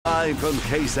Live from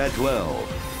KSAT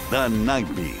 12, the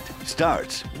Nightbeat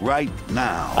starts right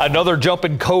now. Another jump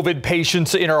in COVID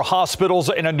patients in our hospitals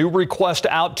and a new request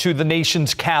out to the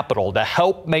nation's capital to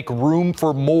help make room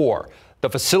for more. The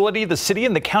facility the city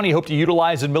and the county hope to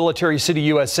utilize in Military City,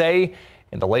 USA,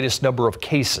 and the latest number of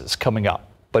cases coming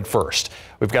up. But first,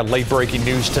 we've got late breaking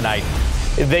news tonight.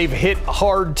 They've hit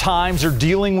hard times. They're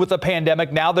dealing with a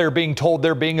pandemic. Now they're being told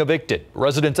they're being evicted.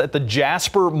 Residents at the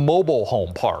Jasper Mobile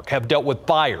Home Park have dealt with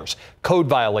fires, code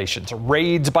violations,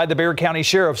 raids by the Bexar County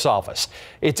Sheriff's Office.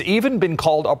 It's even been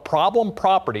called a problem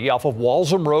property off of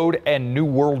Walsham Road and New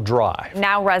World Drive.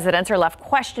 Now residents are left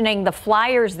questioning the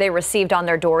flyers they received on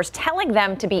their doors, telling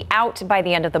them to be out by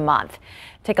the end of the month.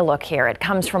 Take a look here. It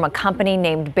comes from a company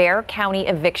named Bexar County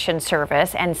Eviction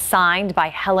Service and signed by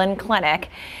Helen Clinic.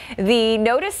 The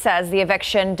notice says the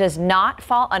eviction does not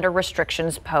fall under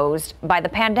restrictions posed by the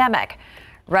pandemic.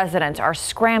 Residents are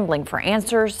scrambling for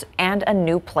answers and a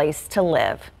new place to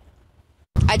live.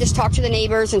 I just talked to the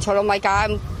neighbors and told them, like,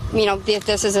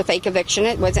 this is a fake eviction.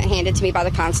 It wasn't handed to me by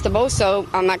the constable, so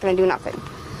I'm not going to do nothing.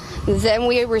 Then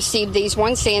we received these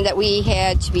ones saying that we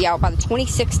had to be out by the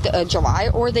 26th of July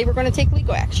or they were going to take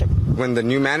legal action. When the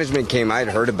new management came, I'd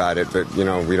heard about it, but, we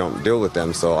don't deal with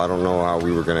them, so I don't know how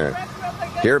we were going to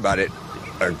hear about it,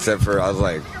 except for I was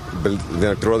like,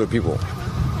 through other people.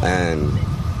 And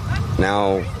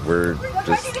now we're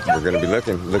going to be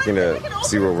looking to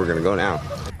see where we're going to go now.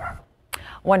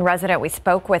 One resident we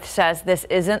spoke with says this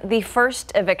isn't the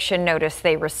first eviction notice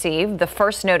they received. The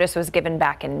first notice was given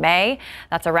back in May.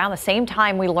 That's around the same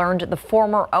time we learned the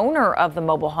former owner of the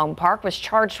mobile home park was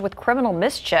charged with criminal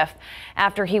mischief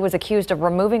after he was accused of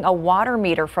removing a water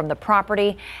meter from the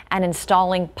property and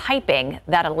installing piping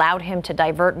that allowed him to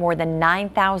divert more than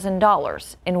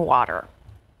 $9,000 in water.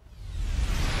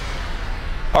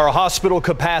 Our hospital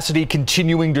capacity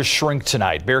continuing to shrink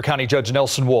tonight. Bexar County Judge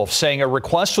Nelson Wolf saying a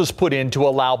request was put in to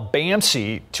allow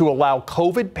BAMC to allow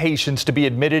COVID patients to be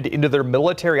admitted into their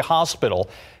military hospital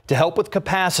to help with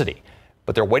capacity.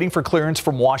 But they're waiting for clearance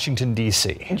from Washington,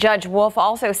 D.C. Judge Wolf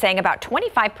also saying about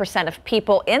 25% of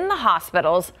people in the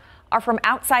hospitals are from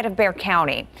outside of Bexar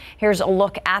County. Here's a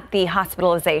look at the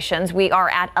hospitalizations. We are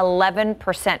at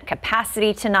 11%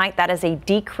 capacity tonight. That is a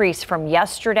decrease from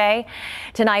yesterday.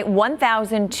 Tonight,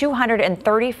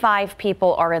 1,235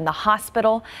 people are in the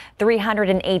hospital,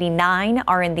 389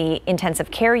 are in the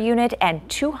intensive care unit, and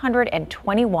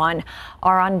 221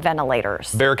 are on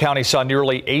ventilators. Bexar County saw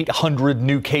nearly 800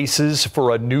 new cases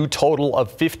for a new total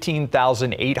of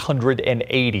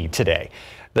 15,880 today.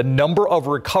 The number of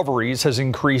recoveries has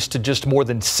increased to just more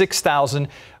than 6,000,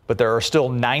 but there are still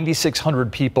 9,600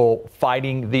 people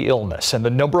fighting the illness. And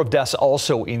the number of deaths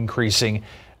also increasing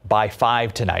by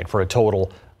 5 tonight for a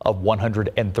total of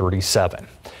 137.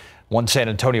 One San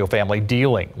Antonio family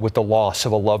dealing with the loss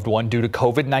of a loved one due to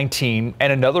COVID-19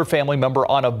 and another family member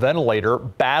on a ventilator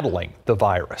battling the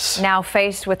virus. Now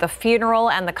faced with a funeral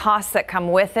and the costs that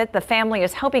come with it, the family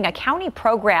is hoping a county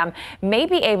program may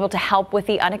be able to help with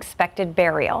the unexpected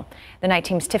burial. The night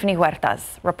team's Tiffany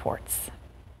Huertas reports.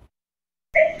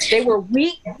 They were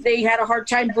weak. They had a hard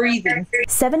time breathing.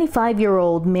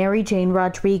 75-year-old Mary Jane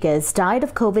Rodriguez died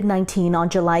of COVID-19 on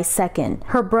July 2nd.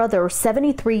 Her brother,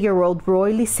 73-year-old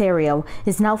Roy Licerio,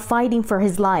 is now fighting for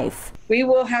his life. We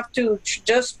will have to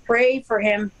just pray for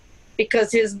him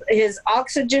because his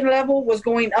oxygen level was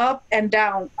going up and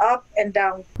down, up and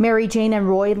down. Mary Jane and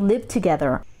Roy lived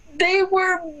together. They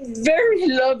were very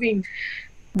loving.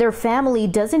 Their family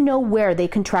doesn't know where they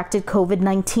contracted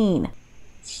COVID-19.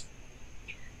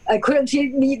 I couldn't say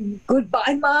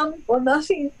goodbye, Mom, or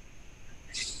nothing.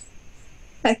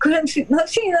 I couldn't say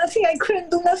nothing. I couldn't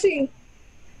do nothing.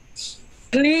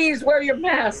 Please wear your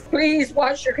mask. Please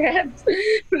wash your hands.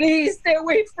 Please stay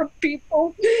away from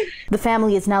people. The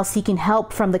family is now seeking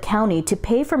help from the county to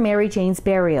pay for Mary Jane's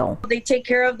burial. They take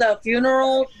care of the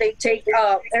funeral. They take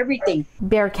everything.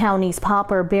 Bexar County's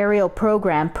pauper burial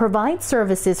program provides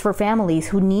services for families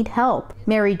who need help.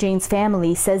 Mary Jane's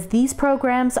family says these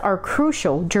programs are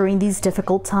crucial during these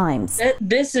difficult times.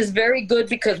 This is very good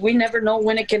because we never know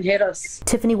when it can hit us.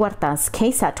 Tiffany Huertas,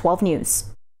 KSAT 12 News.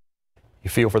 You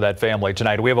feel for that family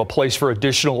tonight. We have a place for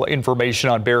additional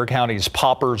information on Bexar County's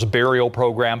Paupers Burial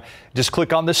Program. Just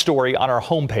click on this story on our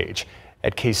homepage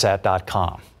at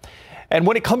KSAT.com. And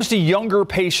when it comes to younger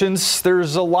patients,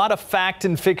 there's a lot of fact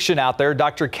and fiction out there.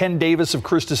 Dr. Ken Davis of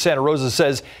Christus Santa Rosa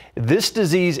says this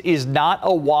disease is not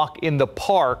a walk in the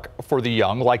park for the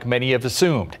young, like many have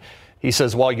assumed. He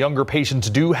says while younger patients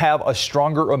do have a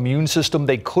stronger immune system,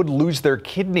 they could lose their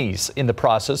kidneys in the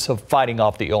process of fighting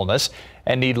off the illness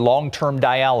and need long-term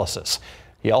dialysis.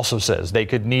 He also says they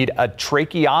could need a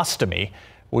tracheostomy,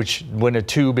 which when a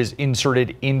tube is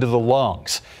inserted into the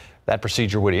lungs. That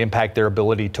procedure would impact their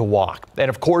ability to walk. And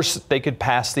of course, they could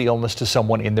pass the illness to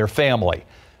someone in their family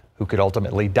who could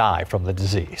ultimately die from the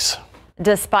disease.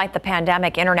 Despite the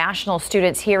pandemic, international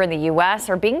students here in the U.S.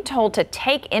 are being told to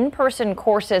take in-person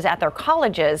courses at their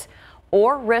colleges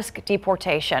or risk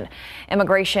deportation.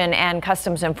 Immigration and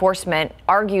Customs Enforcement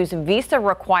argues visa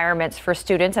requirements for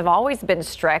students have always been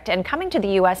strict, and coming to the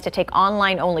U.S. to take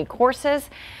online-only courses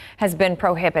has been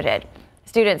prohibited.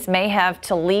 Students may have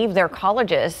to leave their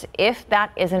colleges if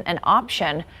that isn't an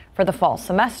option for the fall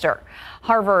semester.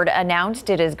 Harvard announced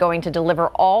it is going to deliver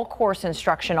all course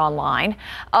instruction online.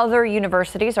 Other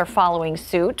universities are following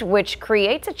suit, which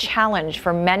creates a challenge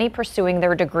for many pursuing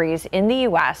their degrees in the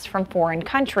U.S. from foreign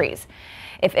countries.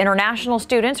 If international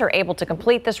students are able to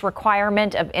complete this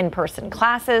requirement of in-person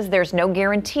classes, there's no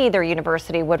guarantee their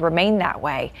university would remain that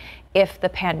way if the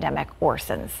pandemic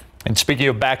worsens. And speaking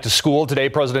of back to school, today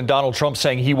President Donald Trump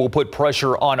saying he will put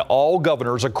pressure on all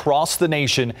governors across the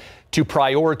nation to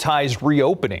prioritize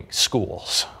reopening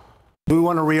schools. We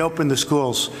want to reopen the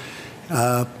schools.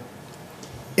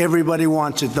 Everybody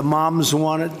wants it. The moms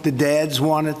want it. The dads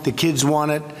want it. The kids want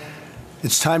it.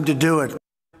 It's time to do it.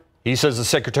 He says the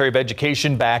Secretary of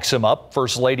Education backs him up.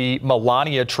 First Lady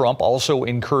Melania Trump also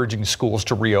encouraging schools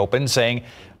to reopen, saying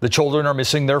the children are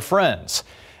missing their friends.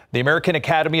 The American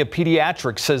Academy of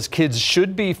Pediatrics says kids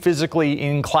should be physically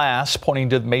in class, pointing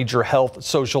to major health,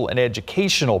 social, and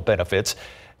educational benefits.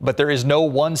 But there is no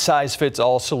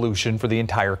one-size-fits-all solution for the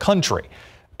entire country.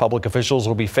 Public officials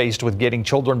will be faced with getting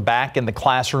children back in the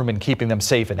classroom and keeping them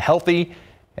safe and healthy,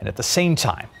 and at the same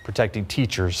time, protecting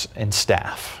teachers and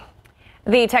staff.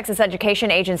 The Texas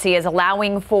Education Agency is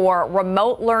allowing for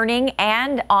remote learning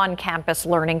and on-campus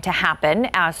learning to happen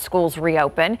as schools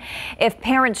reopen. If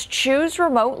parents choose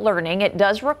remote learning, it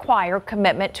does require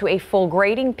commitment to a full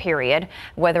grading period,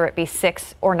 whether it be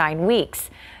 6 or 9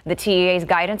 weeks. The TEA's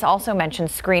guidance also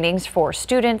mentions screenings for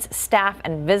students, staff,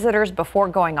 and visitors before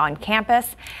going on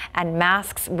campus, and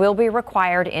masks will be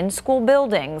required in school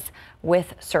buildings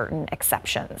with certain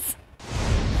exceptions.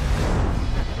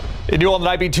 In New on the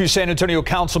Nightbeat, 2 San Antonio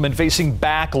councilmen facing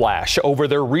backlash over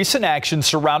their recent actions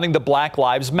surrounding the Black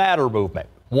Lives Matter movement.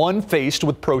 One faced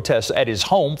with protests at his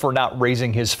home for not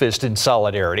raising his fist in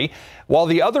solidarity, while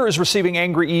the other is receiving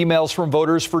angry emails from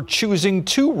voters for choosing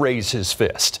to raise his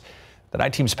fist. The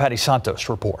Night Team's Patty Santos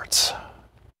reports.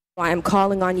 I am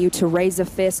calling on you to raise a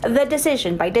fist. The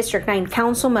decision by District 9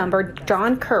 Council member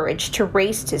John Courage to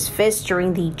raise his fist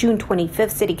during the June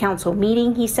 25th City Council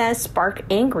meeting, he says, sparked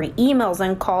angry emails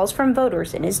and calls from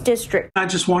voters in his district. I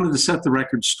just wanted to set the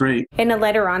record straight. In a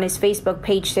letter on his Facebook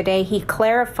page today, he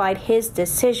clarified his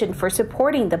decision for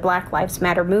supporting the Black Lives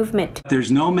Matter movement.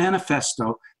 There's no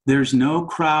manifesto, there's no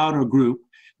crowd or group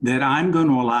that I'm going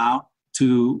to allow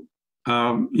to,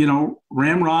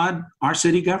 ramrod our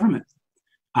city government.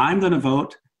 I'm going to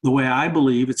vote the way I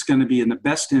believe it's going to be in the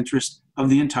best interest of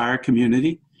the entire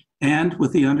community and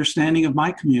with the understanding of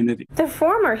my community. The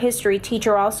former history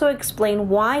teacher also explained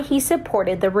why he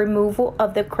supported the removal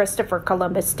of the Christopher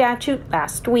Columbus statue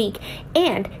last week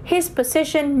and his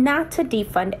position not to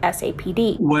defund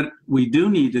SAPD. What we do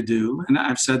need to do, and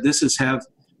I've said this, is have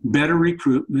better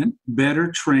recruitment,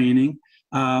 better training,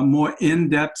 more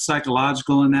in-depth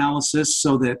psychological analysis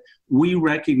so that we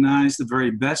recognize the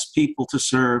very best people to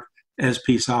serve as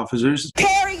peace officers.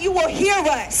 Perry, you will hear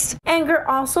us. Anger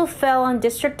also fell on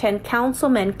District 10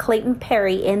 Councilman Clayton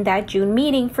Perry in that June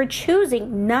meeting for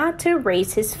choosing not to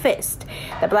raise his fist.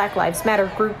 The Black Lives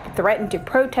Matter group threatened to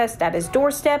protest at his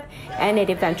doorstep, and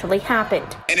it eventually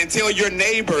happened. And until your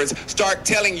neighbors start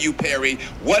telling you, Perry,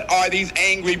 what are these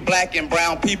angry black and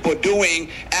brown people doing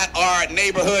at our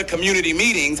neighborhood community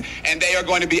meetings, and they are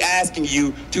going to be asking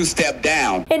you to step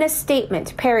down. In a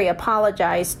statement, Perry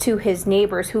apologized to his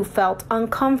neighbors who felt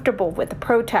uncomfortable with the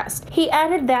protest. He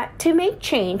added that to make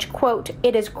change, quote,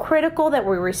 "It is critical that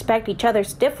we respect each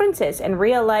other's differences and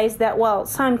realize that while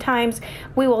sometimes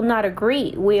we will not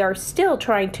agree, we are still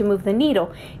trying to move the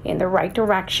needle in the right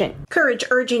direction." Courage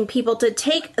urging people to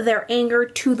take their anger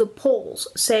to the polls,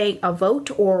 saying a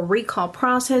vote or recall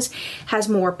process has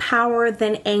more power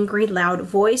than angry, loud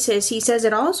voices. He says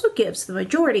it also gives the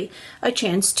majority a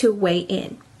chance to weigh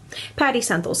in. Patty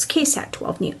Santos, KSAT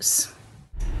 12 News.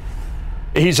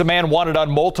 He's a man wanted on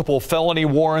multiple felony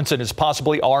warrants and is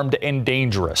possibly armed and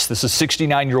dangerous. This is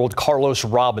 69-year-old Carlos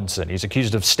Robinson. He's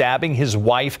accused of stabbing his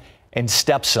wife and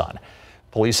stepson.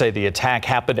 Police say the attack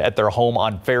happened at their home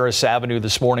on Ferris Avenue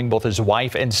this morning. Both his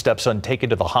wife and stepson taken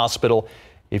to the hospital.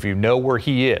 If you know where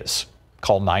he is,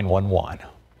 call 911.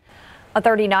 A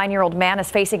 39-year-old man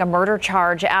is facing a murder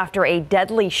charge after a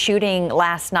deadly shooting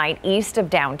last night east of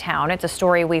downtown. It's a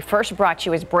story we first brought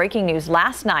you as breaking news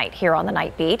last night here on the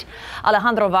Night Beat.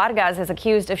 Alejandro Vargas is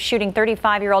accused of shooting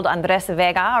 35-year-old Andres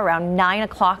Vega around 9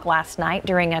 o'clock last night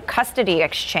during a custody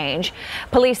exchange.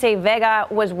 Police say Vega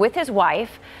was with his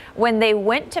wife when they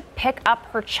went to pick up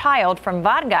her child from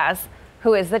Vargas,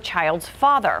 who is the child's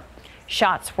father.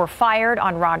 Shots were fired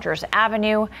on Rogers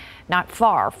Avenue, not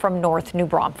far from North New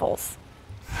Braunfels.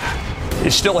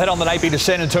 Is still ahead on the Night Beat. A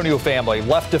San Antonio family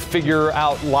left to figure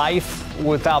out life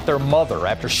without their mother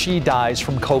after she dies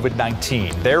from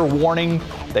COVID-19. Their warning,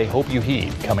 they hope you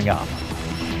heed, coming up.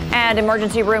 And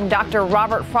emergency room Dr.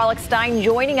 Robert Frolickstein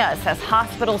joining us as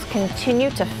hospitals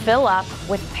continue to fill up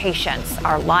with patients.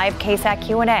 Our live KSAT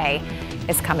Q&A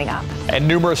is coming up. And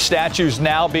numerous statues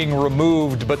now being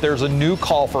removed, but there's a new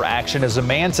call for action as a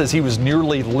man says he was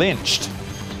nearly lynched.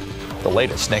 The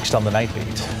latest next on the Night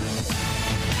Beat.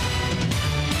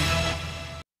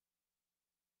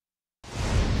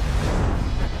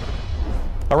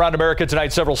 Around America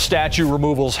tonight, several statue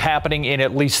removals happening in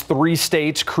at least 3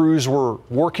 states. Crews were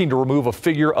working to remove a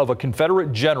figure of a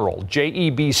Confederate general,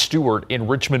 J.E.B. Stuart, in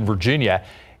Richmond, Virginia.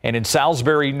 And in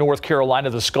Salisbury, North Carolina,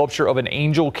 the sculpture of an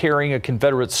angel carrying a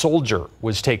Confederate soldier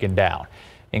was taken down.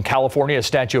 In California, a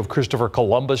statue of Christopher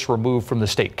Columbus removed from the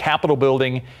state Capitol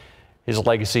building. His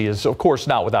legacy is, of course,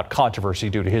 not without controversy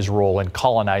due to his role in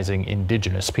colonizing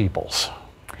indigenous peoples.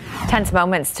 Tense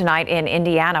moments tonight in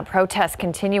Indiana. Protests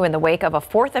continue in the wake of a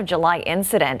 4th of July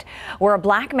incident where a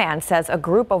black man says a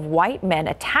group of white men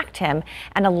attacked him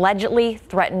and allegedly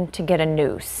threatened to get a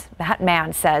noose. That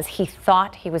man says he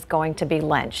thought he was going to be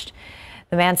lynched.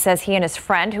 The man says he and his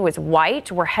friend, who is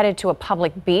white, were headed to a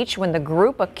public beach when the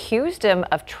group accused him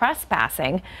of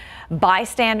trespassing.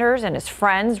 Bystanders and his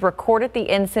friends recorded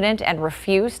the incident and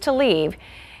refused to leave.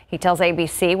 He tells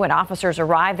ABC when officers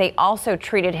arrived, they also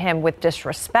treated him with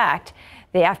disrespect.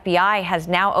 The FBI has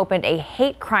now opened a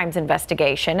hate crimes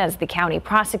investigation as the county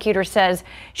prosecutor says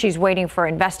she's waiting for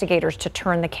investigators to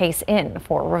turn the case in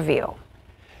for review.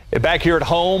 Back here at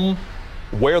home,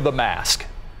 wear the mask.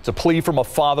 It's a plea from a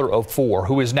father of 4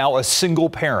 who is now a single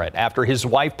parent after his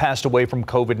wife passed away from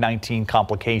COVID-19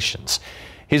 complications.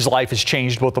 His life has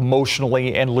changed both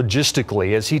emotionally and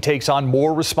logistically as he takes on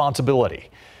more responsibility.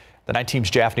 The Night Team's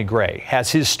Jaffney Gray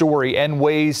has his story and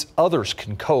ways others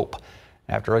can cope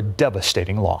after a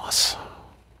devastating loss.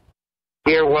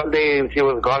 Here one day and she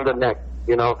was gone the next.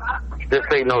 You know, this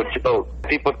ain't no joke.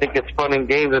 People think it's fun and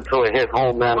games until it hits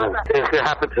home, man. It could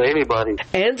happen to anybody.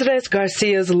 Andres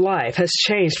Garcia's life has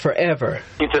changed forever.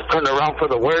 He just turned around for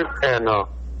the worst, and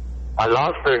I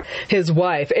lost her. His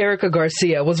wife, Erica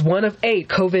Garcia, was one of 8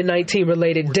 COVID-19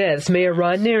 related deaths Mayor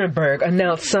Ron Nirenberg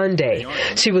announced Sunday.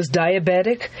 She was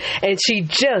diabetic, and she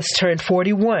just turned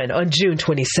 41 on June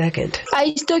 22nd.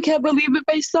 I still can't believe it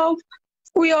myself.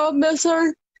 We all miss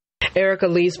her. Erica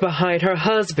leaves behind her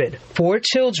husband, 4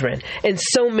 children, and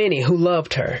so many who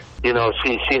loved her. You know,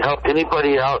 she helped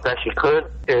anybody out that she could,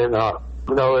 and,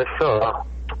 you know, it's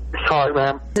hard,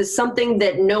 man. It's something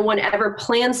that no one ever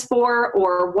plans for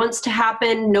or wants to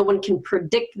happen. No one can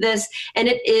predict this, and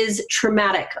it is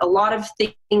traumatic. A lot of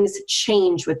things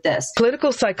change with this.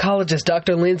 Clinical psychologist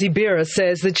Dr. Lindsay Bira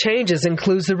says the changes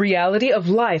includes the reality of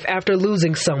life after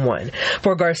losing someone.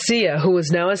 For Garcia, who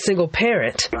is now a single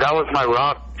parent, that was my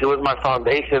rock. It was my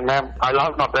foundation, man. I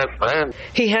lost my best friend.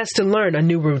 He has to learn a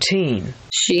new routine.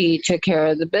 She took care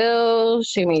of the bills.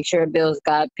 She made sure bills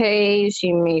got paid.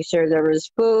 She made sure there was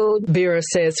food. Vera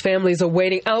says families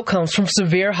awaiting outcomes from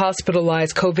severe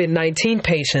hospitalized COVID-19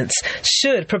 patients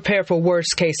should prepare for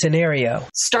worst case scenario.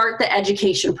 Start the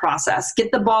education process.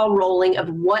 Get the ball rolling of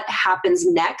what happens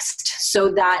next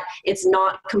so that it's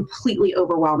not completely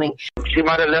overwhelming. She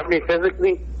might have left me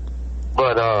physically,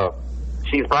 but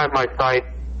she's by my side.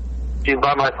 She's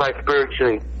by my side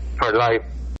spiritually for life.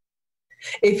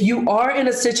 If you are in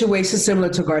a situation similar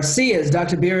to Garcia's,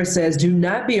 Dr. Bira says, do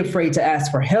not be afraid to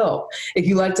ask for help. If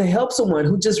you like to help someone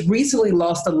who just recently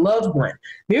lost a loved one,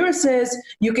 Bira says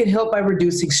you can help by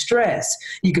reducing stress.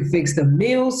 You can fix their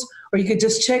meals, or you could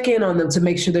just check in on them to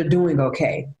make sure they're doing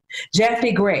okay.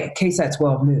 Jaffney Gray, KSAT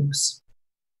 12 News.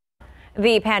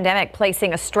 The pandemic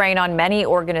placing a strain on many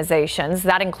organizations.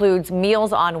 That includes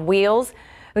Meals on Wheels,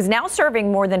 who's now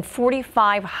serving more than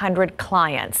 4,500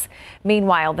 clients.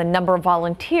 Meanwhile, the number of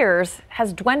volunteers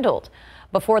has dwindled.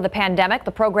 Before the pandemic,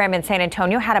 the program in San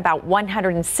Antonio had about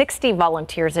 160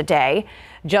 volunteers a day.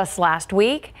 Just last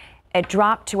week, it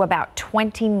dropped to about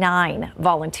 29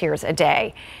 volunteers a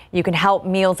day. You can help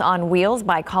Meals on Wheels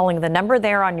by calling the number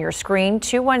there on your screen,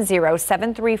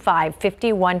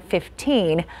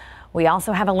 210-735-5115. We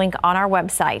also have a link on our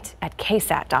website at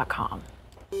KSAT.com.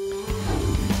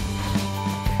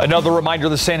 Another reminder,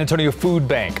 the San Antonio Food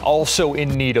Bank also in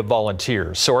need of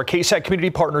volunteers. So our KSAT community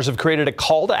partners have created a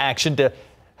call to action to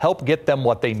help get them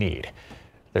what they need.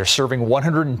 They're serving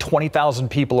 120,000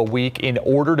 people a week. In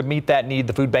order to meet that need,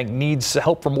 the food bank needs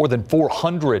help from more than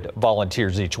 400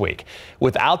 volunteers each week.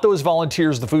 Without those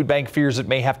volunteers, the food bank fears it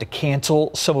may have to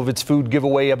cancel some of its food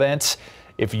giveaway events.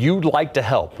 If you'd like to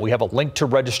help, we have a link to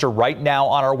register right now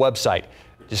on our website.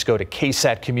 Just go to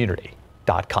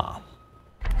ksatcommunity.com.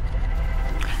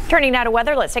 Turning now to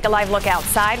weather, let's take a live look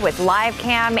outside with live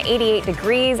cam. 88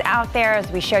 degrees out there as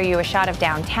we show you a shot of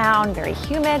downtown. Very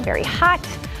humid, very hot.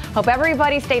 Hope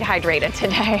everybody stayed hydrated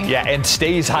today. Yeah, and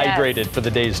stays hydrated for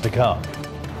the days to come.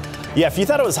 Yeah, if you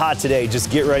thought it was hot today, just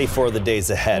get ready for the days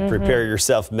ahead. Prepare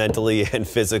yourself mentally and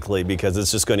physically because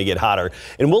it's just going to get hotter.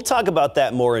 And we'll talk about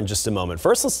that more in just a moment.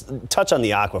 First, let's touch on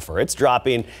the aquifer. It's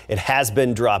dropping. It has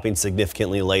been dropping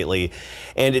significantly lately.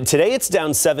 And today it's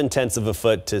down 0.7 of a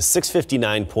foot to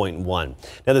 659.1.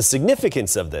 Now, the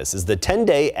significance of this is the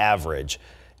 10-day average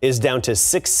is down to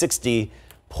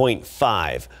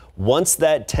 660.5. Once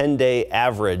that 10-day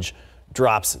average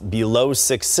drops below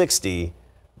 660,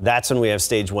 that's when we have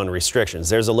stage 1 restrictions.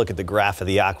 There's a look at the graph of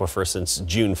the aquifer since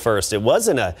June 1st. It was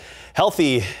in a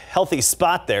healthy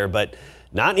spot there, but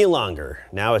not any longer.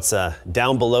 Now it's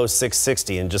down below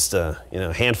 660 in just a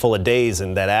handful of days,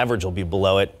 and that average will be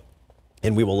below it,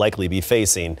 and we will likely be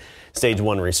facing stage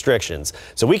 1 restrictions.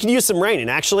 So we can use some rain,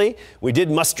 and actually we did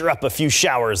muster up a few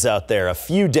showers out there, a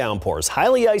few downpours,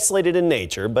 highly isolated in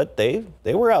nature, but they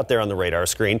were out there on the radar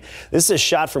screen. This is a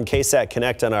shot from KSAT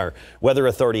Connect on our Weather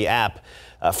Authority app.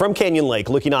 From Canyon Lake,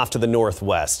 looking off to the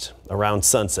northwest around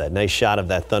sunset. Nice shot of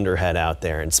that thunderhead out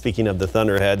there. And speaking of the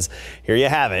thunderheads, here you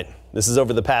have it. This is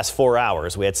over the past 4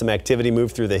 hours. We had some activity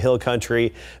move through the hill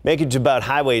country, make it to about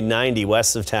Highway 90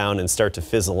 west of town and start to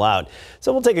fizzle out.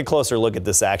 So we'll take a closer look at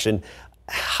this action.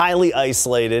 Highly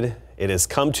isolated. It has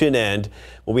come to an end.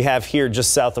 What we have here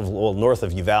just north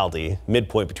of Uvalde,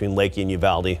 midpoint between Lakey and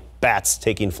Uvalde, bats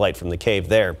taking flight from the cave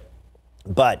there.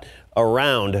 But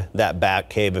around that back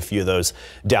cave, a few of those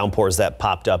downpours that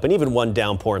popped up, and even one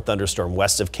downpour and thunderstorm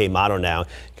west of Quemado now. You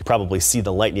can probably see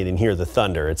the lightning and hear the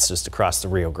thunder. It's just across the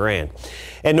Rio Grande.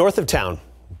 And north of town,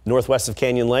 northwest of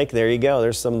Canyon Lake, there you go.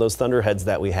 There's some of those thunderheads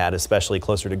that we had, especially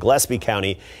closer to Gillespie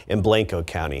County and Blanco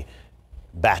County.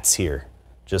 Bats here,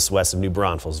 just west of New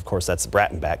Braunfels. Of course, that's the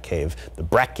Brattenbat Cave, the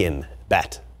Bracken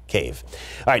Bat Cave.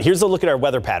 All right, here's a look at our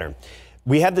weather pattern.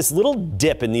 We have this little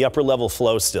dip in the upper level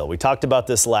flow still. We talked about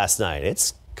this last night.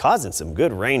 It's causing some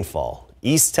good rainfall.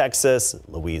 East Texas,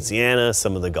 Louisiana,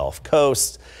 some of the Gulf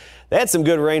Coast. They had some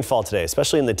good rainfall today,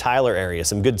 especially in the Tyler area.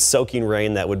 Some good soaking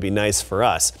rain that would be nice for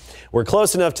us. We're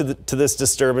close enough to this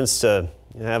disturbance to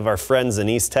have our friends in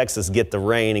East Texas get the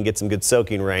rain and get some good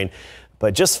soaking rain,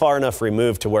 but just far enough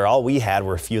removed to where all we had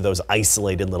were a few of those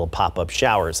isolated little pop-up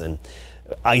showers and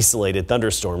isolated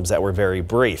thunderstorms that were very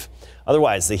brief.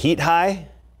 Otherwise, the heat high,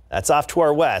 that's off to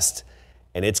our west,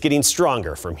 and it's getting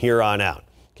stronger from here on out.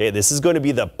 Okay, this is going to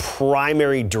be the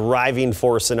primary driving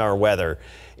force in our weather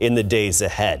in the days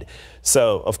ahead.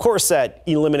 So, of course, that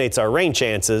eliminates our rain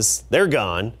chances. They're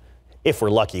gone. If we're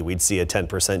lucky, we'd see a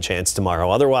 10% chance tomorrow.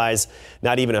 Otherwise,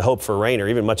 not even a hope for rain or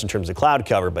even much in terms of cloud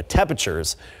cover, but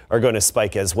temperatures are going to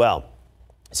spike as well.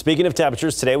 Speaking of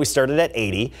temperatures, today we started at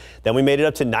 80, then we made it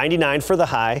up to 99 for the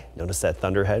high. Notice that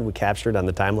thunderhead we captured on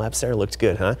the time lapse there. Looked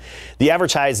good, huh? The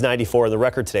average high is 94, and the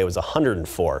record today was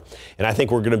 104. And I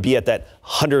think we're going to be at that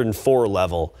 104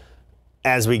 level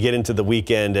as we get into the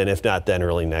weekend, and if not, then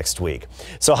early next week.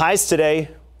 So highs today,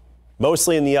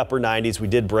 mostly in the upper 90s. We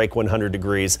did break 100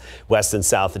 degrees west and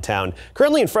south of town.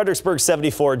 Currently in Fredericksburg,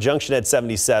 74, Junction at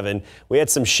 77. We had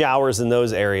some showers in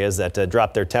those areas that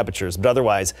dropped their temperatures, but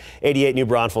otherwise 88 New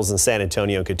Braunfels and San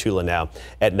Antonio and Cotulla now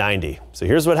at 90. So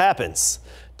here's what happens.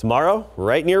 Tomorrow,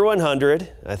 right near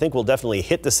 100. I think we'll definitely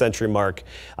hit the century mark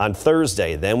on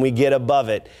Thursday. Then we get above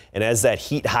it, and as that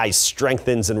heat high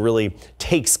strengthens and really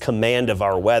takes command of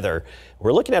our weather,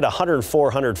 we're looking at 104,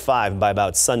 105 by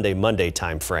about Sunday, Monday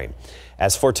time frame.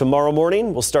 As for tomorrow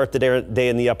morning, we'll start the day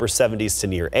in the upper 70s to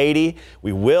near 80.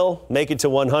 We will make it to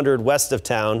 100 west of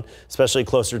town, especially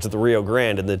closer to the Rio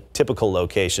Grande and the typical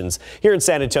locations. Here in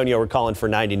San Antonio, we're calling for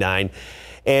 99.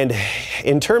 And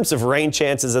in terms of rain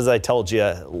chances, as I told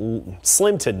you,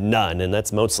 slim to none, and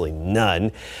that's mostly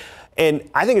none. And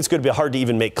I think it's going to be hard to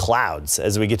even make clouds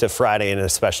as we get to Friday and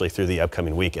especially through the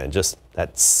upcoming weekend. Just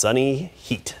that sunny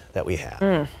heat that we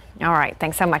have. All right.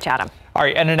 Thanks so much, Adam. All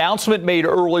right. An announcement made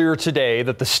earlier today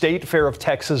that the State Fair of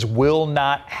Texas will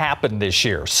not happen this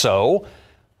year. So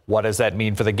What does that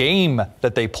mean for the game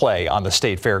that they play on the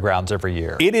state fairgrounds every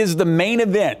year? It is the main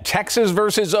event, Texas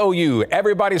versus OU.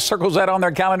 Everybody circles that on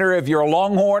their calendar if you're a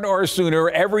Longhorn or a Sooner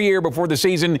every year before the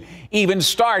season even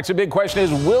starts. The big question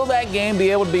is, will that game be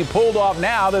able to be pulled off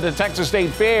now that the Texas State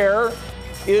Fair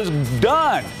is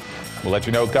done? We'll let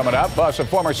you know coming up. Plus, a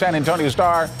former San Antonio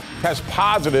Star tests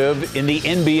positive in the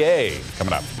NBA.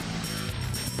 Coming up.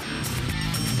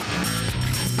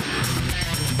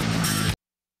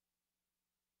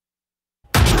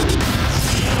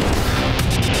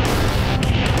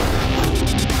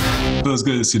 It feels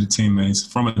good to see the teammates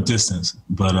from a distance,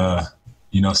 but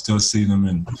still see them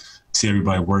and see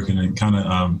everybody working and kind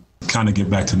of get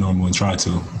back to normal and try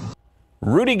to.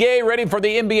 Rudy Gay ready for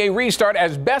the NBA restart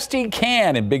as best he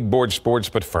can in big board sports,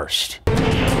 but first.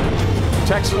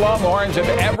 Texas Longhorns have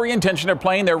every intention of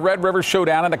playing their Red River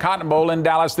Showdown in the Cotton Bowl in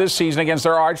Dallas this season against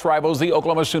their arch rivals, the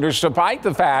Oklahoma Sooners, despite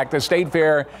the fact the State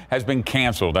Fair has been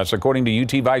canceled. That's according to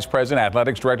UT Vice President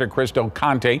Athletics Director Chris Del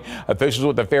Conte. Officials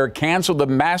with the fair canceled the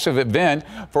massive event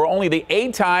for only the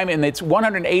 8th time in its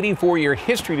 184-year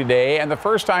history today and the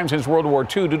first time since World War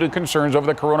II due to concerns over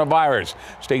the coronavirus.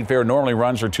 State Fair normally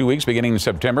runs for 2 weeks beginning in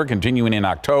September, continuing in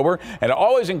October, and it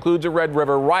always includes a Red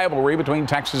River rivalry between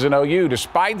Texas and OU.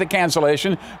 Despite the cancellation,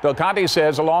 Del Conte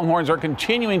says the Longhorns are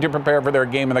continuing to prepare for their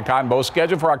game in the Cotton Bowl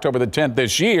scheduled for October the 10th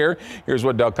this year. Here's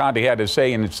what Del Conte had to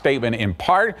say in his statement in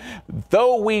part.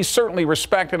 Though we certainly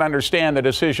respect and understand the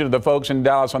decision of the folks in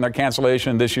Dallas on their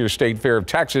cancellation of this year's State Fair of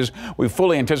Texas, we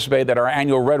fully anticipate that our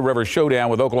annual Red River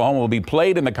Showdown with Oklahoma will be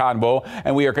played in the Cotton Bowl,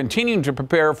 and we are continuing to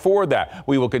prepare for that.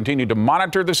 We will continue to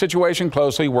monitor the situation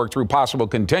closely, work through possible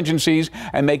contingencies,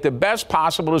 and make the best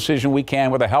possible decision we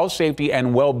can with the health, safety,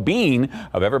 and well-being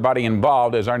of everybody involved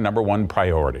as our number one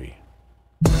priority.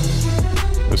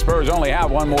 The Spurs only have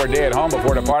one more day at home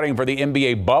before departing for the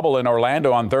NBA bubble in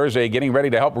Orlando on Thursday, getting ready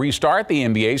to help restart the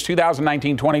NBA's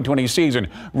 2019-2020 season.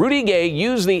 Rudy Gay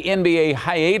used the NBA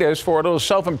hiatus for a little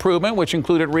self-improvement, which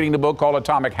included reading the book called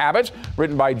Atomic Habits,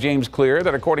 written by James Clear,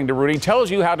 that, according to Rudy,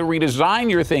 tells you how to redesign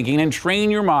your thinking and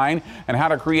train your mind and how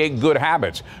to create good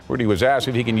habits. Rudy was asked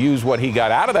if he can use what he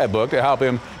got out of that book to help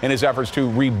him in his efforts to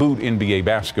reboot NBA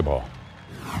basketball.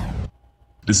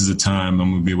 This is a time I'm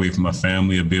going to be away from my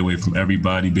family, I'll be away from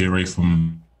everybody, be away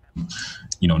from,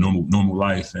 normal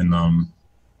life. And,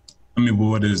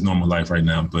 what is normal life right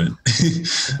now? But,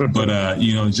 just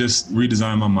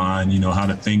redesign my mind, how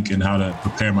to think and how to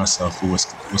prepare myself for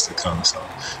what's to come. So,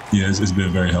 yeah, it's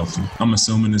been very helpful. I'm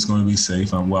assuming it's going to be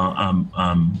safe. I'm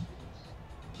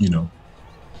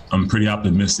pretty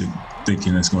optimistic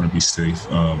thinking it's going to be safe.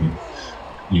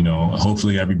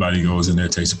 Hopefully everybody goes in there,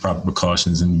 takes the proper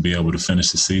precautions, and be able to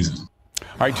finish the season.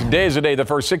 All right, today is the day the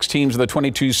first 6 teams of the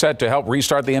 22 set to help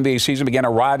restart the NBA season began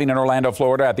arriving in Orlando,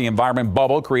 Florida at the environment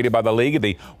bubble created by the league at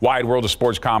the Wide World of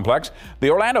Sports complex. The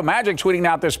Orlando Magic tweeting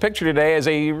out this picture today as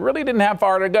they really didn't have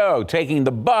far to go, taking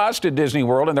the bus to Disney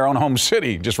World in their own home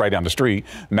city, just right down the street.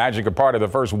 The Magic are part of the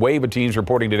first wave of teams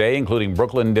reporting today, including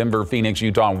Brooklyn, Denver, Phoenix,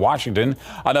 Utah, and Washington.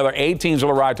 Another 8 teams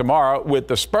will arrive tomorrow, with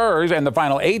the Spurs and the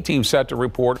final 8 teams set to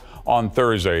report on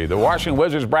Thursday. The Washington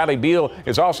Wizards' Bradley Beal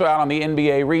is also out on the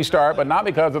NBA restart, but not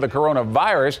because of the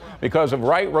coronavirus, because of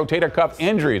right rotator cuff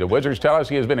injury. The Wizards tell us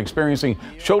he has been experiencing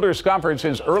shoulder discomfort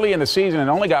since early in the season and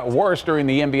only got worse during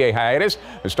the NBA hiatus.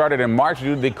 It started in March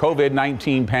due to the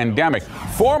COVID-19 pandemic.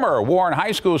 Former Warren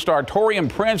High School star Taurean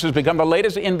Prince has become the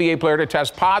latest NBA player to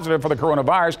test positive for the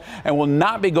coronavirus and will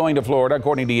not be going to Florida,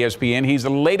 according to ESPN. He's the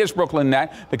latest Brooklyn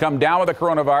Net to come down with the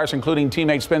coronavirus, including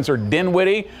teammate Spencer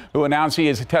Dinwiddie, who announced he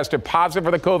has tested positive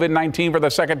for the COVID-19 for the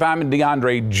second time, and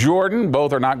DeAndre Jordan.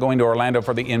 Both are not going to Orlando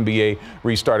for the NBA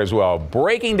restart as well.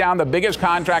 Breaking down the biggest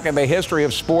contract in the history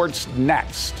of sports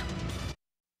next.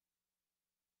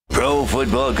 Pro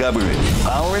football coverage,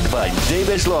 powered by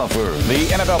Davis Law Firm. The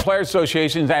NFL Players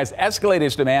Association has escalated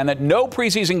its demand that no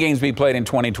preseason games be played in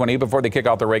 2020 before they kick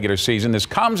off the regular season. This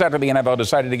comes after the NFL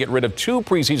decided to get rid of 2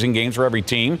 preseason games for every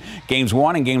team, Games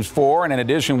 1 and Games 4, and in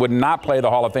addition would not play the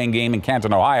Hall of Fame game in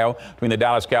Canton, Ohio, between the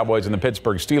Dallas Cowboys and the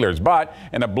Pittsburgh Steelers. But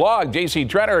in a blog, J.C.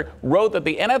 Tretter wrote that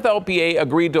the NFLPA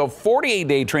agreed to a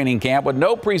 48-day training camp with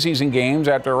no preseason games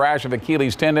after a rash of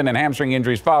Achilles tendon and hamstring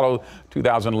injuries followed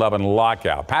 2011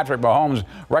 lockout. Patrick Mahomes'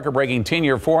 record-breaking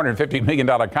 10-year, $450 million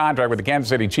contract with the Kansas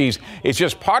City Chiefs is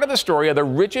just part of the story of the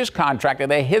richest contract in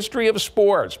the history of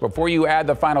sports. Before you add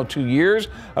the final 2 years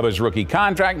of his rookie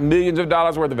contract, millions of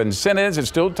dollars worth of incentives, it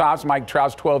still tops Mike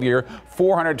Trout's 12-year,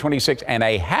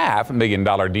 $426.5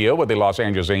 million deal with the Los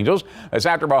Angeles Angels. That's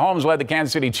after Mahomes led the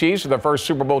Kansas City Chiefs to the first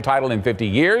Super Bowl title in 50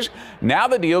 years. Now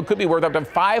the deal could be worth up to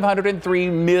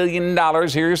 $503 million.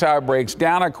 Here's how it breaks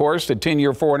down. Of course, the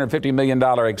 10-year, $450 million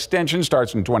extension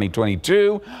starts in 2022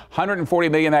 2022,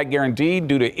 $140 million that guaranteed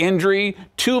due to injury,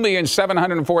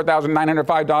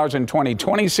 $2,704,905 in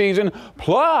 2020 season,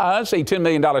 plus a $10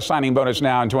 million signing bonus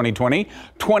now in 2020,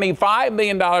 $25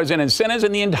 million in incentives,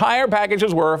 and the entire package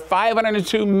is worth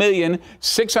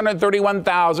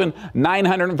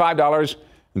 $502,631,905.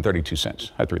 and 32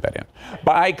 cents. I threw that in.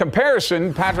 By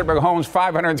comparison, Patrick Mahomes'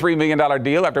 $503 million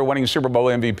deal after winning Super Bowl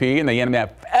MVP and the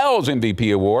NFL's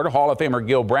MVP award, Hall of Famer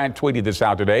Gil Brandt tweeted this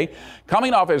out today.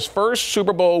 Coming off his first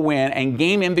Super Bowl win and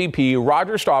game MVP,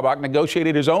 Roger Staubach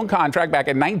negotiated his own contract back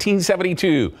in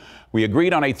 1972. We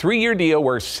agreed on a 3-year deal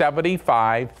worth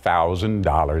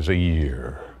 $75,000 a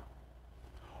year.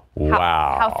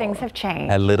 Wow. How things have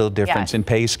changed. A little difference in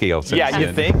pay scales. Yeah,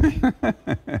 you think?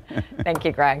 Thank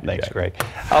you, Greg. Thanks, Greg.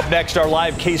 Up next, our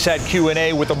live KSAT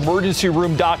Q&A with emergency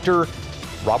room doctor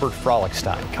Robert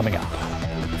Frolickstein coming up.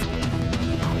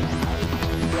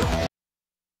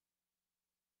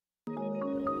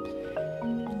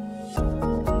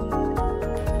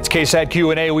 It's KSAT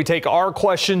Q&A. We take our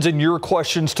questions and your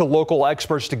questions to local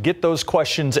experts to get those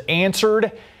questions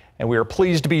answered. And we are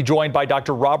pleased to be joined by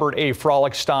Dr. Robert A.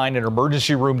 Frolickstein, an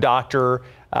emergency room doctor,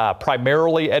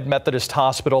 primarily at Methodist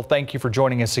Hospital. Thank you for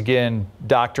joining us again,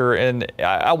 doctor. And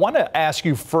I want to ask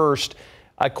you first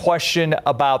a question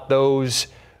about those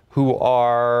who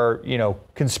are,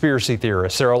 conspiracy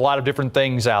theorists. There are a lot of different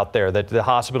things out there that the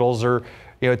hospitals are,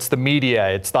 it's the media,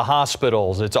 it's the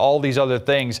hospitals, it's all these other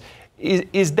things.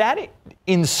 Is that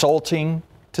insulting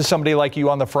to somebody like you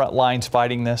on the front lines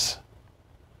fighting this?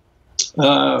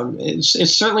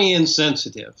 It's certainly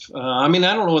insensitive. I don't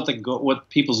know what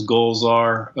people's goals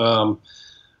are,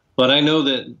 but I know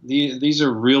that these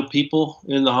are real people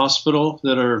in the hospital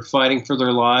that are fighting for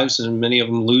their lives, and many of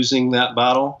them losing that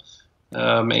battle.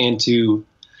 And to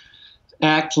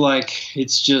act like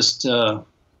it's just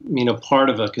part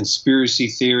of a conspiracy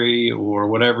theory or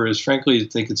whatever is, frankly, I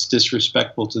think it's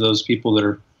disrespectful to those people that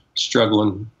are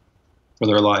struggling for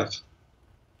their life.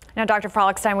 Now, Dr.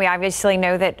 Frolickstein, we obviously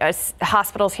know that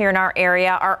hospitals here in our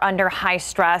area are under high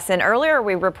stress. And earlier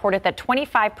we reported that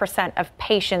 25% of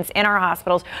patients in our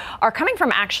hospitals are coming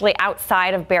from actually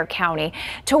outside of Bexar County.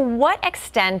 To what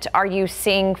extent are you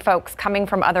seeing folks coming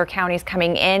from other counties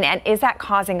coming in? And is that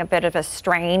causing a bit of a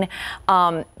strain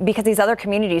because these other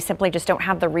communities simply just don't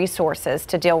have the resources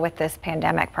to deal with this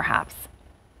pandemic, perhaps?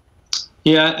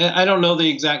 Yeah, I don't know the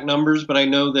exact numbers, but I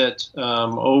know that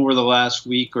over the last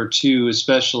week or two,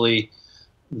 especially,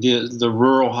 the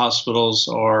rural hospitals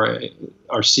are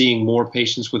seeing more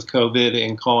patients with COVID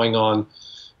and calling on,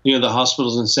 the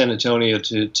hospitals in San Antonio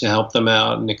to help them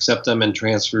out and accept them in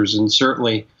transfers. And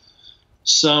certainly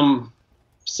some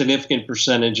significant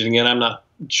percentage, and again, I'm not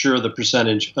sure the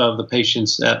percentage of the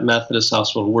patients at Methodist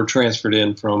Hospital were transferred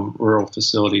in from rural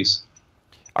facilities.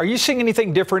 Are you seeing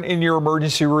anything different in your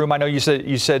emergency room? I know you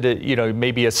said that,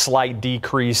 maybe a slight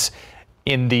decrease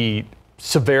in the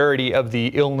severity of the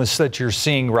illness that you're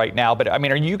seeing right now. But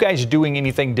are you guys doing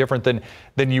anything different than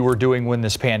you were doing when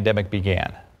this pandemic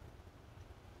began?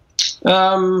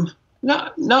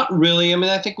 Not really.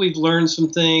 I think we've learned some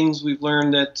things. We've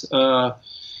learned that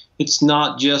it's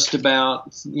not just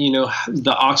about,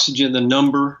 the oxygen, the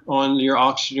number on your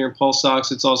oxygen, your pulse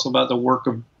ox. It's also about the work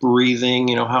of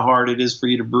breathing, how hard it is for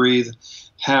you to breathe,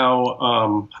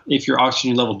 how if your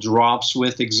oxygen level drops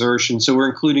with exertion. So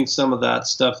we're including some of that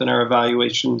stuff in our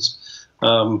evaluations.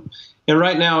 And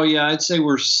right now, I'd say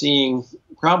we're seeing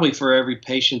probably for every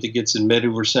patient that gets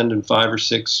admitted, we're sending 5 or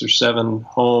 6 or 7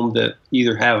 home that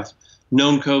either have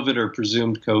known COVID or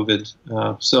presumed COVID.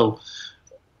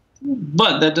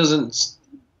 But that doesn't,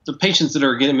 the patients that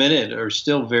are getting admitted are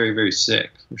still very, very sick,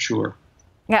 for sure.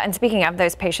 Yeah, and speaking of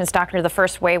those patients, doctor, the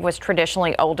first wave was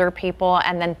traditionally older people,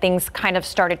 and then things kind of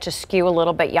started to skew a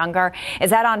little bit younger. Is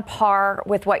that on par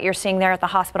with what you're seeing there at the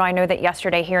hospital? I know that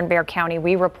yesterday here in Bexar County,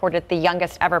 we reported the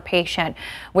youngest ever patient,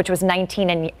 which was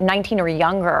 19 or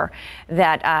younger,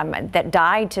 that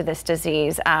died to this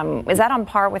disease. Is that on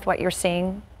par with what you're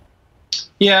seing?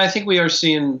 Yeah, I think we are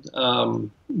seeing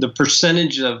the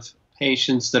percentage of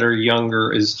patients that are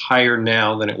younger is higher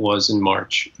now than it was in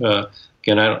March.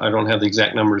 Again, I don't have the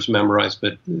exact numbers memorized,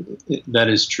 but that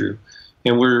is true.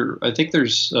 And I think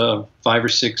there's 5 or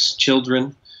 6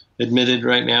 children admitted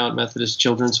right now at Methodist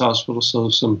Children's Hospital. So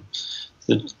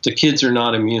the kids are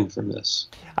not immune from this.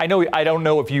 I don't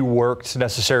know if you worked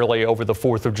necessarily over the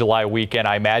 4th of July weekend.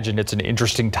 I imagine it's an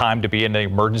interesting time to be in the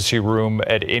emergency room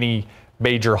at any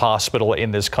major hospital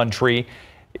in this country.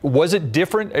 Was it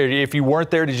different? If you weren't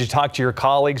there, did you talk to your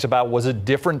colleagues about, was it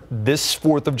different this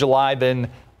 4th of July than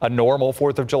a normal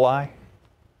 4th of July?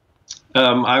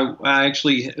 I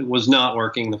actually was not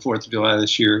working the 4th of July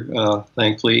this year,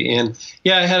 thankfully. And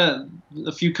yeah, I had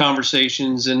a few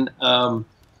conversations, and no,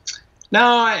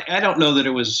 I don't know that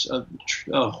it was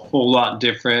a whole lot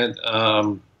different.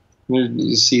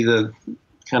 You see the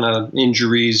kind of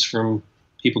injuries from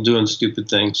people doing stupid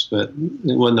things, but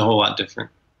it wasn't a whole lot different.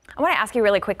 I want to ask you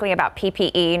really quickly about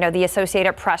PPE. You know, the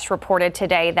Associated Press reported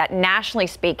today that nationally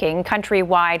speaking,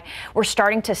 countrywide, we're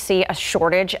starting to see a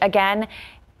shortage again.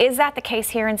 Is that the case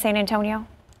here in San Antonio?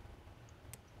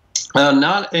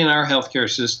 Not in our healthcare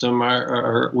system.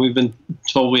 We've been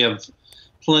told we have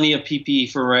plenty of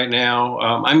PPE for right now.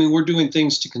 I mean, we're doing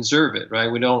things to conserve it, right?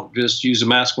 We don't just use a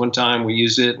mask one time. We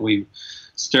use it, we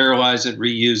sterilize it,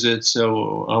 reuse it.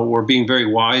 So we're being very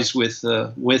wise with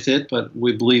it, but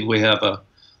we believe we have a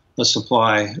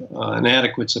supply, an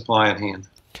adequate supply at hand.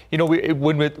 You know,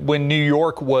 when New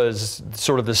York was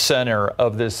sort of the center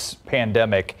of this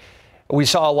pandemic, we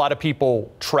saw a lot of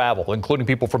people travel, including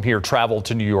people from here, travel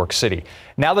to New York City.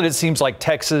 Now that it seems like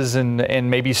Texas and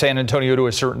maybe San Antonio to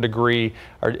a certain degree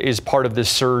is part of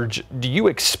this surge, do you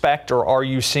expect or are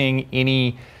you seeing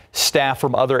any staff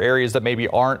from other areas that maybe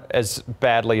aren't as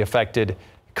badly affected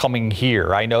coming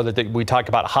here? I know that we talk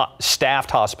about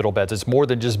staffed hospital beds. It's more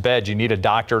than just beds. You need a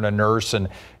doctor and a nurse and,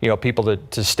 you know, people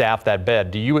to staff that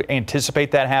bed. Do you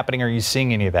anticipate that happening? Or are you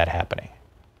seeing any of that happening?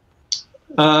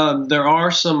 There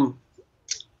are some.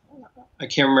 I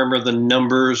can't remember the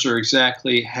numbers or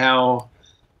exactly how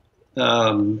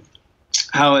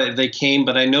they came,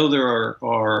 but I know there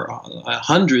are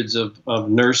hundreds of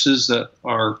nurses that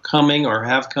are coming or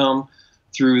have come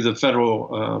through the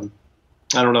federal.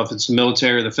 I don't know if it's the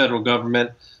military or the federal government.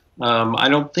 I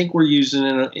don't think we're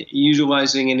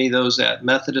utilizing any of those at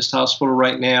Methodist Hospital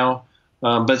right now.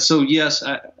 But so yes,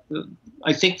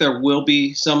 I think there will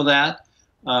be some of that.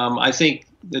 I think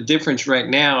the difference right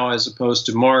now, as opposed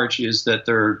to March, is that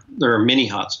there are many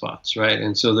hotspots, right?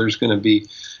 And so we're going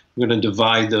to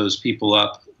divide those people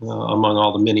up among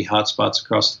all the many hotspots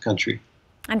across the country.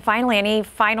 And finally, any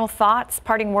final thoughts,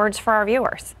 parting words for our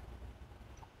viewers?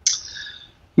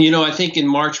 You know, I think in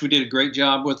March we did a great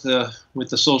job with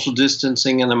the social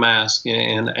distancing and the mask,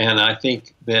 and I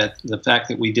think that the fact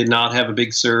that we did not have a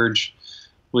big surge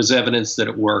was evidence that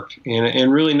it worked.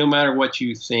 And really, no matter what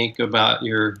you think about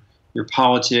your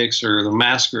politics or the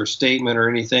mask or statement or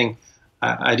anything,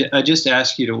 I just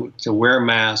ask you to wear a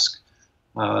mask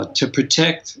to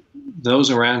protect those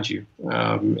around you.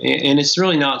 And it's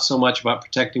really not so much about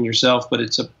protecting yourself, but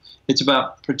it's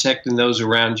about protecting those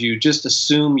around you. Just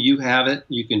assume you have it,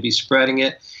 you can be spreading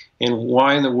it, and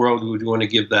why in the world would you want to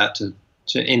give that to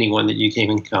anyone that you came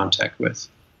in contact with?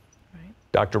 Right.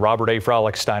 Dr. Robert A.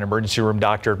 Frolickstein, emergency room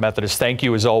doctor at Methodist, thank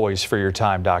you as always for your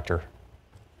time, doctor.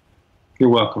 You're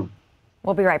welcome.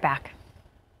 We'll be right back.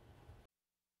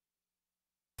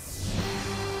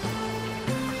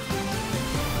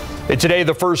 Today,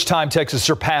 the first time Texas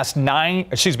surpassed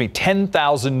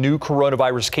 10,000 new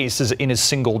coronavirus cases in a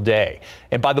single day.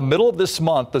 And by the middle of this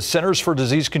month, the Centers for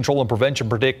Disease Control and Prevention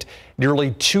predict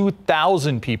nearly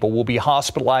 2,000 people will be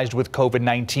hospitalized with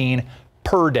COVID-19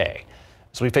 per day.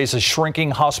 As we face a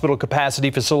shrinking hospital capacity,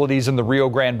 facilities in the Rio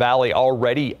Grande Valley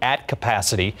already at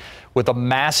capacity with a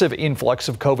massive influx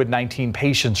of COVID-19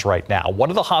 patients right now. One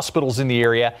of the hospitals in the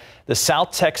area, the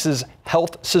South Texas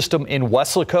Health System in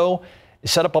Weslaco,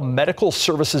 set up a medical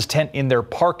services tent in their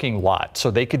parking lot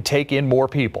so they could take in more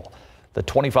people. The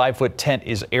 25-foot tent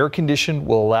is air conditioned,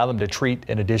 will allow them to treat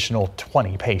an additional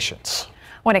 20 patients.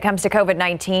 When it comes to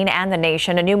COVID-19 and the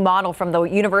nation, a new model from the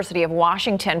University of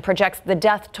Washington projects the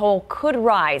death toll could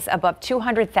rise above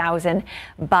 200,000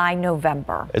 by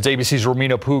November. As ABC's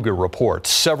Romina Puga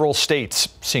reports, several states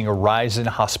seeing a rise in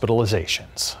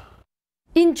hospitalizations.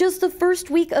 In just the first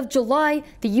week of July,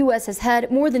 the U.S. has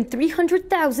had more than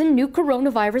 300,000 new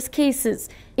coronavirus cases.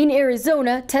 In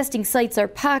Arizona, testing sites are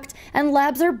packed and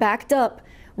labs are backed up.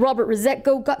 Robert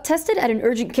Rosetko got tested at an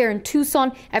urgent care in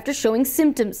Tucson after showing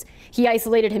symptoms. He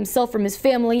isolated himself from his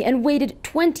family and waited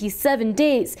 27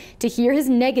 days to hear his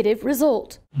negative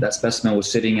result. That specimen was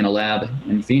sitting in a lab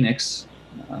in Phoenix,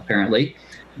 apparently,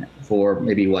 for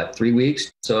maybe, 3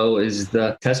 weeks? So is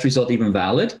the test result even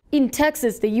valid? In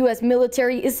Texas, the U.S.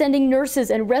 military is sending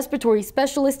nurses and respiratory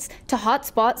specialists to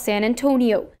hotspot San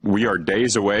Antonio. We are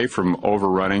days away from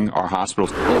overrunning our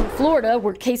hospitals. In Florida,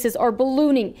 where cases are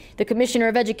ballooning, the Commissioner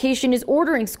of Education is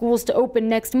ordering schools to open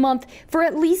next month for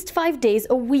at least 5 days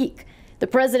a week. The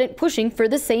president pushing for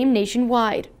the same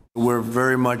nationwide. We're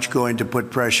very much going to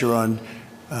put pressure on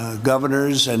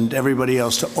governors and everybody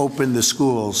else to open the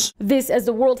schools. This as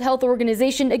the World Health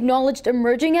Organization acknowledged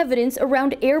emerging evidence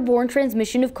around airborne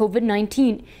transmission of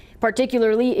COVID-19.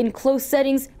 particularly in close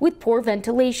settings with poor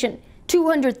ventilation.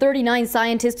 239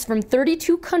 scientists from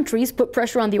 32 countries put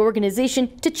pressure on the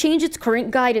organization to change its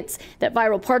current guidance that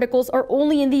viral particles are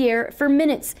only in the air for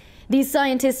minutes. These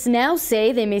scientists now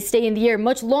say they may stay in the air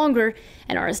much longer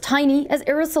and are as tiny as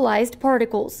aerosolized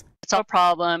particles. It's a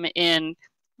problem in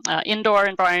indoor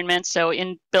environments, so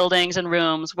in buildings and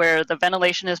rooms where the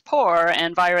ventilation is poor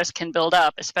and virus can build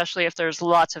up, especially if there's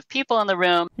lots of people in the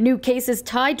room. New cases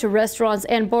tied to restaurants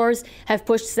and bars have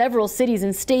pushed several cities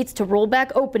and states to roll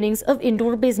back openings of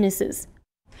indoor businesses.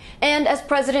 And as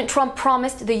President Trump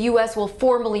promised, the U.S. will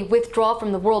formally withdraw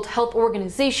from the World Health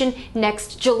Organization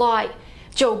next July.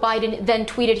 Joe Biden then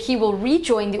tweeted he will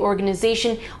rejoin the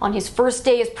organization on his first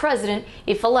day as president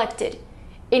if elected.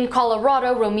 In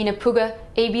Colorado, Romina Puga,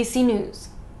 ABC News.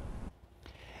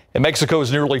 And Mexico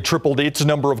has nearly tripled its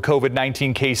number of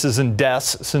COVID-19 cases and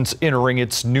deaths since entering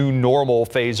its new normal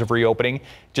phase of reopening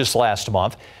just last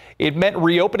month. It meant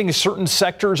reopening certain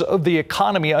sectors of the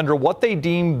economy under what they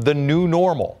deemed the new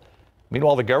normal.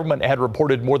 Meanwhile, the government had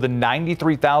reported more than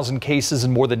 93,000 cases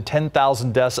and more than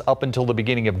 10,000 deaths up until the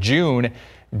beginning of June.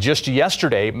 Just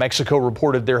yesterday, Mexico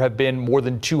reported there have been more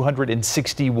than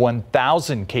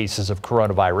 261,000 cases of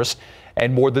coronavirus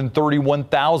and more than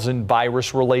 31,000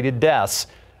 virus-related deaths,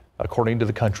 according to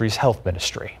the country's health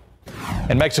ministry.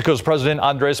 And Mexico's President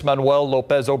Andrés Manuel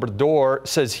López Obrador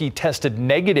says he tested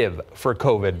negative for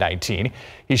COVID-19.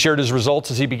 He shared his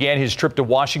results as he began his trip to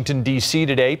Washington, D.C.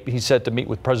 today. He's set to meet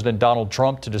with President Donald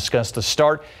Trump to discuss the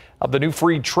start of the new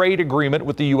free trade agreement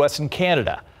with the U.S. and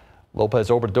Canada. López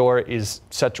Obrador is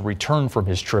set to return from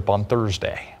his trip on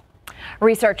Thursday.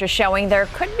 Research is showing there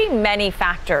could be many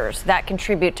factors that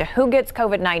contribute to who gets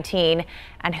COVID-19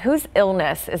 and whose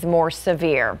illness is more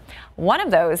severe. One of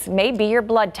those may be your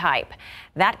blood type.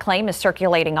 That claim is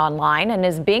circulating online and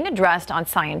is being addressed on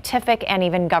scientific and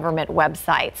even government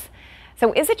websites.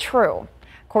 So is it true?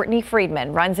 Courtney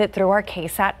Friedman runs it through our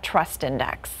KSAT Trust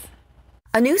Index.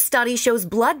 A new study shows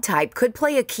blood type could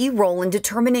play a key role in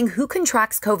determining who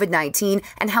contracts COVID-19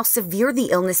 and how severe the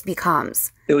illness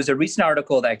becomes. There was a recent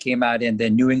article that came out in the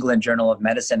New England Journal of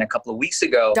Medicine a couple of weeks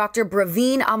ago. Dr.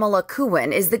 Praveen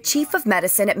Amalakuwan is the chief of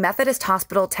medicine at Methodist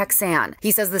Hospital Texan.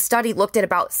 He says the study looked at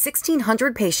about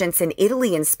 1,600 patients in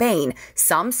Italy and Spain,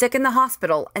 some sick in the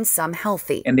hospital and some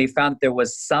healthy. And they found there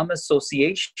was some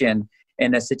association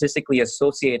and a statistically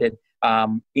associated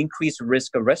increased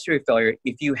risk of respiratory failure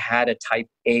if you had a type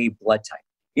A blood type.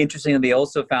 Interestingly, they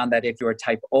also found that if you were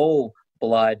type O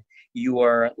blood, you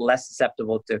are less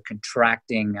susceptible to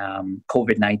contracting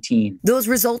COVID-19. Those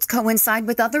results coincide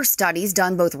with other studies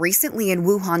done both recently in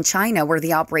Wuhan, China, where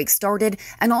the outbreak started,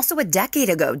 and also a decade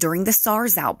ago during the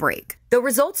SARS outbreak. Though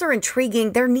results are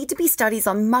intriguing, there need to be studies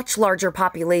on much larger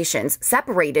populations,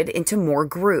 separated into more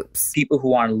groups. People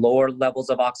who are on lower levels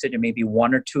of oxygen, maybe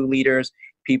 1 or 2 liters,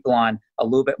 people on a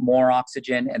little bit more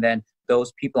oxygen, and then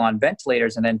those people on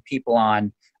ventilators, and then people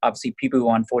on obviously people who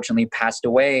unfortunately passed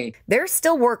away. There's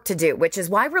still work to do, which is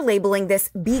why we're labeling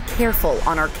this Be Careful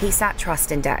on our KSAT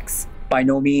Trust Index. By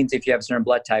no means, if you have a certain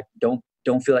blood type, don't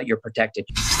feel that you're protected.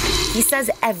 He says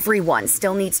everyone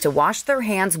still needs to wash their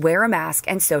hands, wear a mask,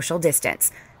 and social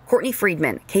distance. Courtney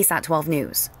Friedman, KSAT 12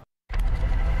 News.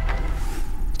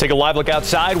 Take a live look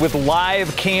outside with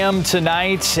live cam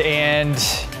tonight and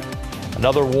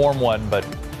another warm one, but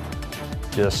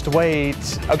just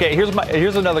wait. Okay,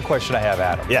 here's another question I have,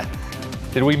 Adam. Yeah.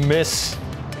 Did we miss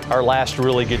our last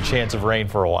really good chance of rain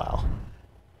for a while?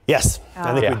 Yes,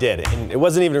 I think we did. And it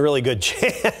wasn't even a really good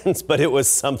chance, but it was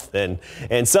something.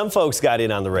 And some folks got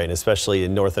in on the rain, especially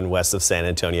in north and west of San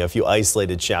Antonio, a few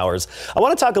isolated showers. I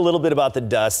want to talk a little bit about the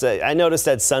dust. I noticed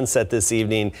at sunset this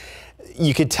evening,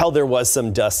 you could tell there was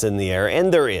some dust in the air,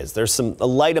 and there is. There's a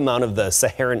light amount of the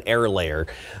Saharan air layer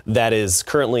that is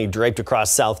currently draped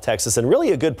across South Texas and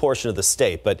really a good portion of the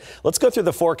state. But let's go through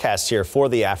the forecast here for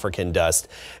the African dust.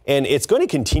 And it's going to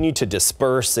continue to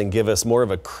disperse and give us more of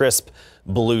a crisp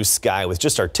blue sky with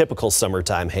just our typical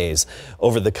summertime haze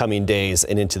over the coming days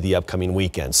and into the upcoming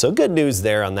weekend. So good news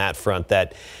there on that front,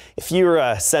 that if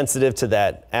you're sensitive to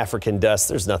that African dust,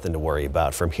 there's nothing to worry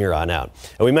about from here on out.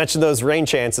 And we mentioned those rain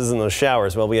chances and those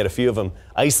showers. Well, we had a few of them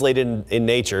isolated in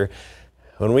nature.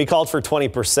 When we called for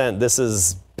 20%, this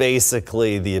is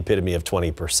basically the epitome of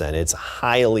 20%. It's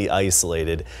highly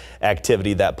isolated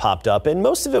activity that popped up, and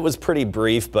most of it was pretty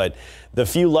brief, but the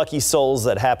few lucky souls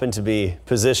that happened to be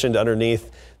positioned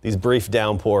underneath these brief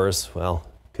downpours, well,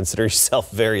 consider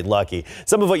yourself very lucky.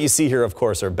 Some of what you see here, of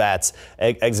course, are bats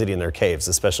exiting their caves,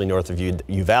 especially north of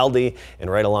Uvalde and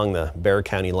right along the Bexar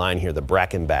County line here, the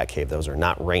Brackenback Cave. Those are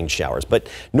not rain showers. But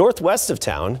northwest of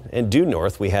town and due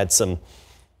north, we had some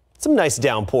nice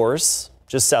downpours.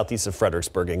 just southeast of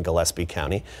Fredericksburg in Gillespie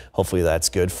County. Hopefully that's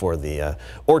good for the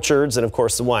orchards and, of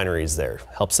course, the wineries there.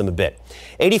 Helps them a bit.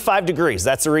 85 degrees.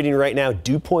 That's the reading right now.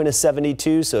 Dew point is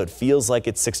 72, so it feels like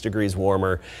it's 6 degrees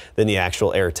warmer than the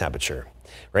actual air temperature.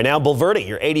 Right now, Bulverde,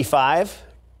 you're 85.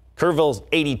 Kerrville's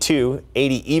 82,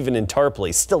 80 even in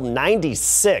Tarpley. Still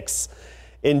 96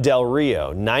 in Del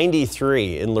Rio,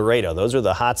 93 in Laredo. Those are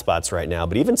the hot spots right now,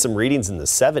 but even some readings in the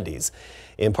 70s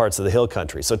in parts of the hill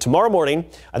country. So tomorrow morning,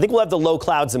 I think we'll have the low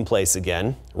clouds in place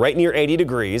again, right near 80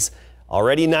 degrees,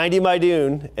 already 90 by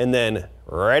noon, and then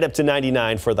right up to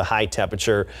 99 for the high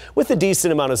temperature with a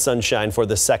decent amount of sunshine for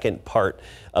the second part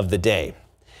of the day.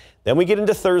 Then we get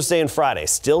into Thursday and Friday.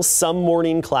 Still some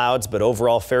morning clouds, but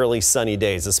overall fairly sunny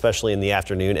days, especially in the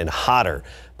afternoon, and hotter.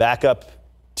 Back up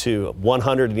to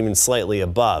 100 and even slightly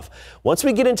above. Once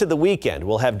we get into the weekend,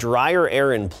 we'll have drier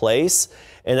air in place,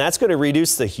 and that's going to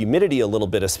reduce the humidity a little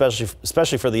bit,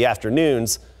 especially for the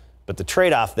afternoons. But the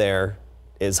trade-off there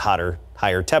is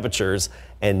higher temperatures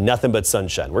and nothing but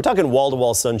sunshine. We're talking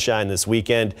wall-to-wall sunshine this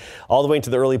weekend, all the way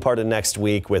into the early part of next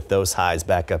week with those highs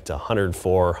back up to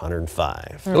 104,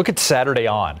 105. Look at Saturday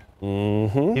on. You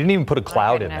didn't even put a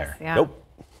cloud in there. Yeah. Nope.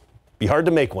 Be hard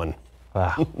to make one.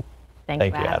 Wow. Thank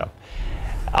you, Adam.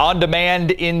 On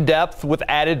demand, in depth, with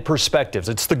added perspectives.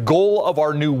 It's the goal of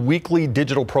our new weekly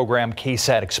digital program,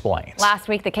 KSAT Explains. Last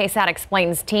week, the KSAT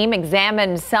Explains team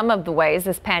examined some of the ways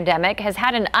this pandemic has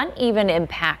had an uneven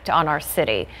impact on our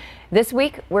city. This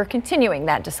week, we're continuing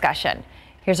that discussion.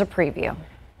 Here's a preview.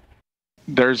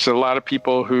 There's a lot of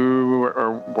people who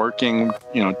are working,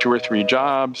 2 or 3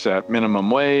 jobs at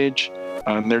minimum wage,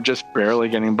 and they're just barely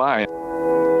getting by.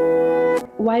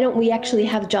 Why don't we actually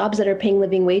have jobs that are paying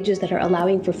living wages that are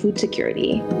allowing for food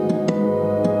security?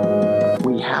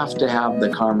 We have to have the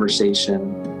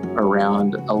conversation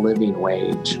around a living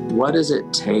wage. What does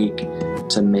it take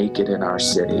to make it in our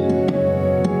city?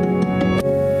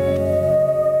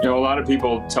 A lot of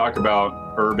people talk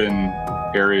about urban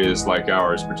areas like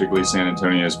ours, particularly San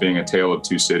Antonio, as being a tale of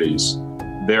two cities.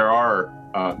 There are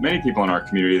many people in our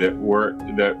community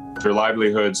that their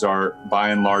livelihoods are by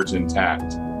and large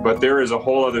intact. But there is a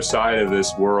whole other side of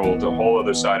this world, a whole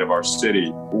other side of our city,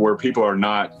 where people are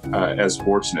not as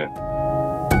fortunate.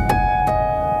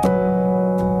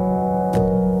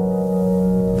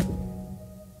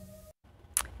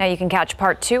 Now you can catch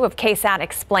part 2 of KSAT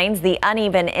Explains the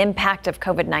uneven impact of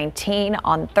COVID-19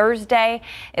 on Thursday.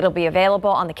 It'll be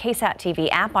available on the KSAT TV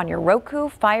app on your Roku,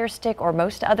 Fire Stick, or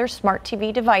most other smart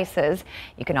TV devices.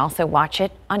 You can also watch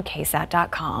it on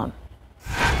KSAT.com.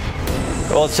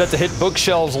 Well, it's set to hit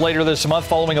bookshelves later this month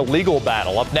following a legal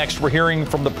battle. Up next, we're hearing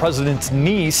from the president's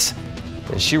niece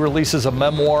as she releases a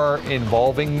memoir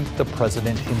involving the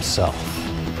president himself.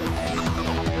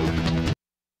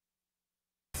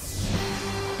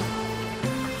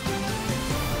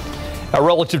 A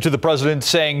relative to the president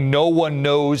saying no one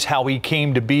knows how he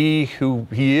came to be who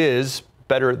he is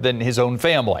better than his own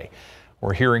family.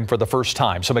 We're hearing for the first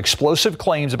time some explosive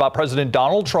claims about President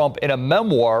Donald Trump in a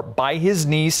memoir by his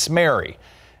niece, Mary.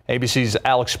 ABC's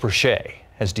Alex Perche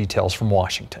has details from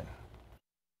Washington.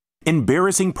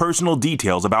 Embarrassing personal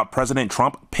details about President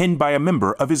Trump penned by a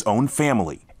member of his own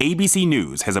family. ABC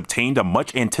News has obtained a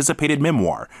much-anticipated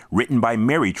memoir written by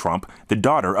Mary Trump, the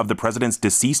daughter of the president's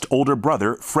deceased older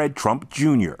brother, Fred Trump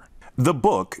Jr. The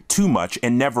book, Too Much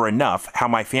and Never Enough, How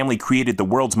My Family Created the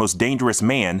World's Most Dangerous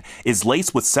Man, is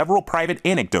laced with several private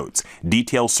anecdotes,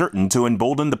 details certain to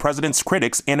embolden the president's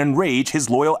critics and enrage his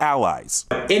loyal allies.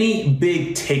 Any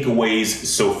big takeaways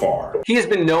so far? He has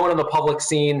been known on the public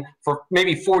scene for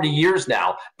maybe 40 years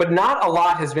now, but not a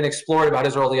lot has been explored about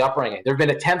his early upbringing. There have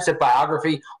been attempts at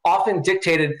biography, often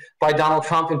dictated by Donald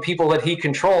Trump and people that he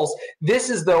controls. This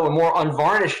is, though, a more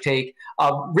unvarnished take,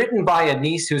 written by a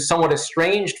niece who's somewhat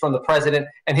estranged from the president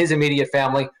and his immediate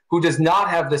family, who does not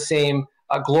have the same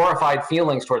glorified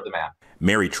feelings toward the man.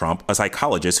 Mary Trump, a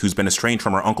psychologist who's been estranged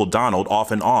from her Uncle Donald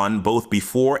off and on, both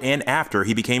before and after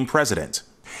he became president,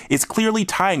 is clearly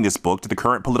tying this book to the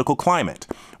current political climate.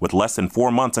 With less than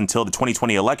 4 months until the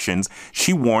 2020 elections,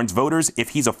 she warns voters if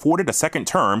he's afforded a second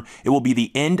term, it will be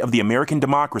the end of the American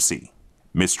democracy.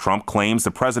 Ms. Trump claims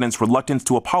the president's reluctance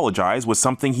to apologize was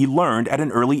something he learned at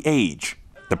an early age.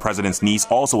 The president's niece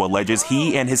also alleges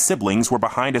he and his siblings were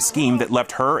behind a scheme that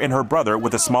left her and her brother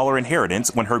with a smaller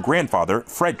inheritance when her grandfather,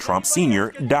 Fred Trump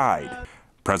Sr., died.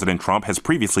 President Trump has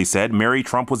previously said Mary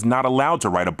Trump was not allowed to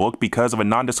write a book because of a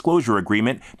non-disclosure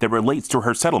agreement that relates to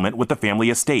her settlement with the family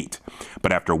estate.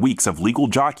 But after weeks of legal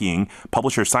jockeying,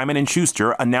 publisher Simon &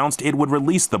 Schuster announced it would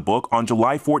release the book on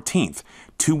July 14th,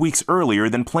 2 weeks earlier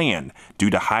than planned,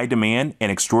 due to high demand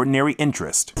and extraordinary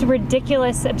interest. It's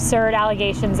ridiculous, absurd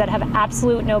allegations that have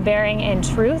absolute no bearing in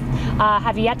truth.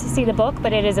 Have yet to see the book,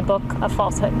 but it is a book of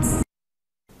falsehoods.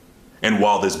 And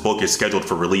while this book is scheduled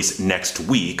for release next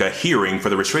week, a hearing for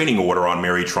the restraining order on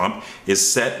Mary Trump is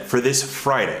set for this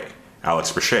Friday.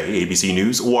 Alex Brachet, ABC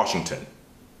News, Washington.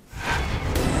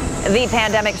 The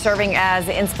pandemic serving as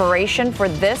inspiration for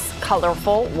this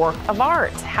colorful work of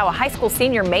art. How a high school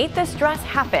senior made this dress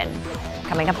happen.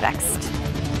 Coming up next.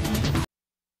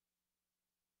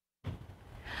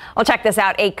 Well, check this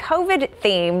out. A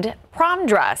COVID-themed prom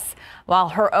dress. While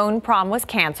her own prom was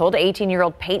canceled,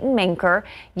 18-year-old Peyton Manker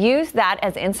used that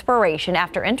as inspiration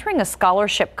after entering a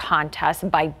scholarship contest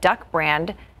by Duck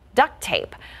brand duct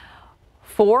tape.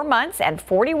 4 months and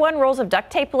 41 rolls of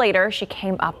duct tape later, she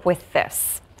came up with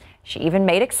this. She even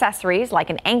made accessories like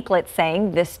an anklet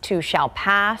saying "This too shall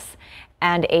pass"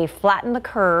 and a flatten the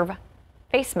curve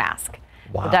face mask.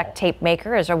 Wow. The duct tape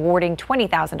maker is awarding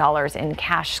 $20,000 in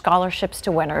cash scholarships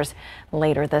to winners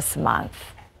later this month.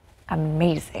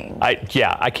 Amazing. I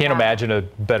can't imagine a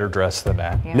better dress than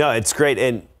that. Yeah. No, it's great.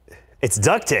 And it's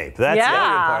duct tape. That's the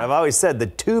other part. I've always said the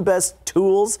two best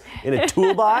tools in a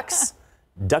toolbox,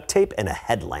 duct tape and a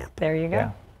headlamp. There you go.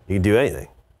 Yeah. You can do anything.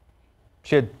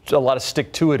 She had a lot of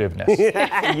stick-to-itiveness.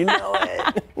 Yeah, you know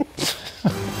it.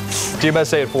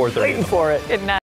 GMSA at 4:30. Waiting for it. Good night.